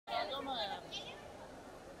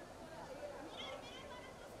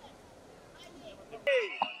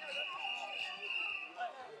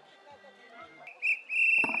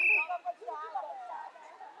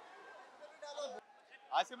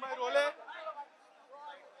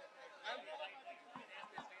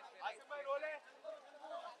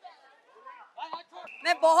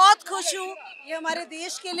मैं बहुत खुश हूँ। ये हमारे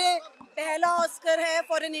देश के लिए पहला ऑस्कर है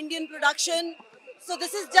for an Indian production. So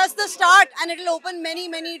this is just the start and it will open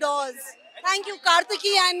many doors. Thank you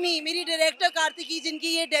Kartiki and me, मेरी डायरेक्टर कार्तिकी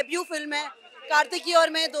जिनकी ये डेब्यू फिल्म है. कार्तिकी और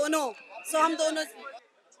मैं दोनों. So हम दोनों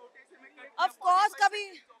ऑफ कोर्स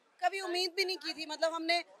कभी उम्मीद भी नहीं की थी. मतलब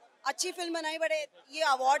हमने अच्छी फिल्म बनाई, बड़े ये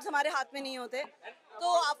अवार्ड्स हमारे हाथ में नहीं होते. तो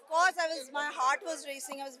of course my heart was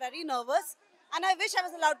racing, I was very nervous and I wish I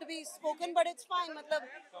was allowed to be spoken, but it's fine. मतलब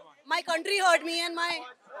my country heard me and my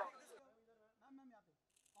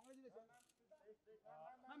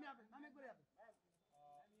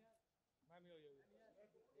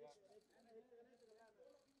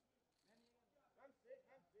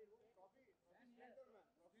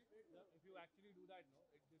if you actually do that, no,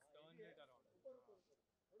 it just turns it around.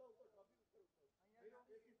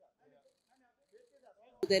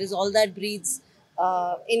 there is all that breathes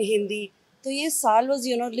in Hindi. So yes, Saal was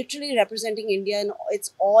literally representing India in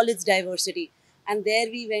its diversity, and there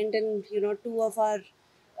we went, and two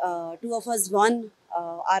of us won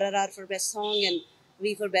RRR for best song and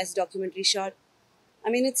we for best documentary short. I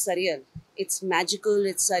mean, it's surreal. It's magical.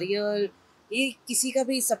 It's surreal. ये किसी का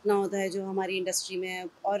भी सपना होता है जो हमारी industry में है.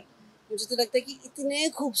 और मुझे तो लगता है कि इतने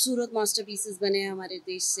खूबसूरत मास्टरपीसेस बने हैं हमारे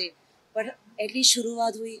देश से, पर एटलीस्ट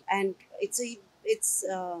शुरुआत हुई. And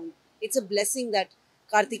it's a blessing that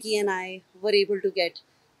Kartiki and I were able to get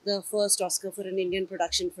the first Oscar for an Indian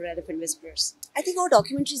production for Elephant Whispers. I think our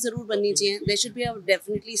documentary ज़रूर बननी चाहिए. There should be a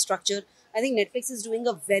definitely structure. I think Netflix is doing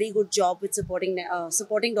a very good job with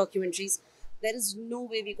supporting documentaries. There is no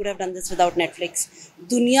way we could have done this without Netflix.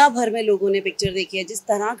 दुनिया भर में लोगों ने picture देखी है. जिस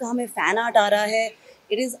तरह का हमें फैन आर्ट आ रहा है,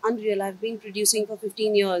 it is unreal. I've been producing for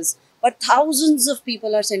 15 years, but thousands of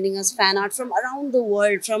people are sending us fan art from around the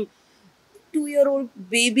world, from 2-year-old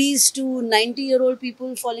babies to 90-year-old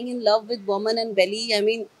people falling in love with Boman and Belly. I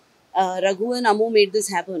mean, Raghu and Amu made this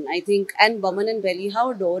happen, I think. And Boman and Belly,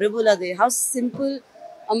 how adorable are they? How simple,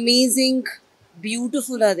 amazing,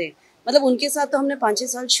 beautiful are they? मतलब उनके साथ तो हमने 5-6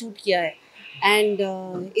 साल shoot किया है. And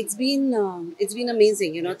it's been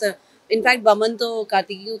amazing, you know. तो in fact Boman तो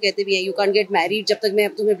कार्तिकी को कहते भी हैं, you can't get married जब तक मैं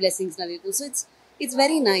अब तुम्हें blessings ना दे दूँ. So it's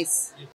very nice.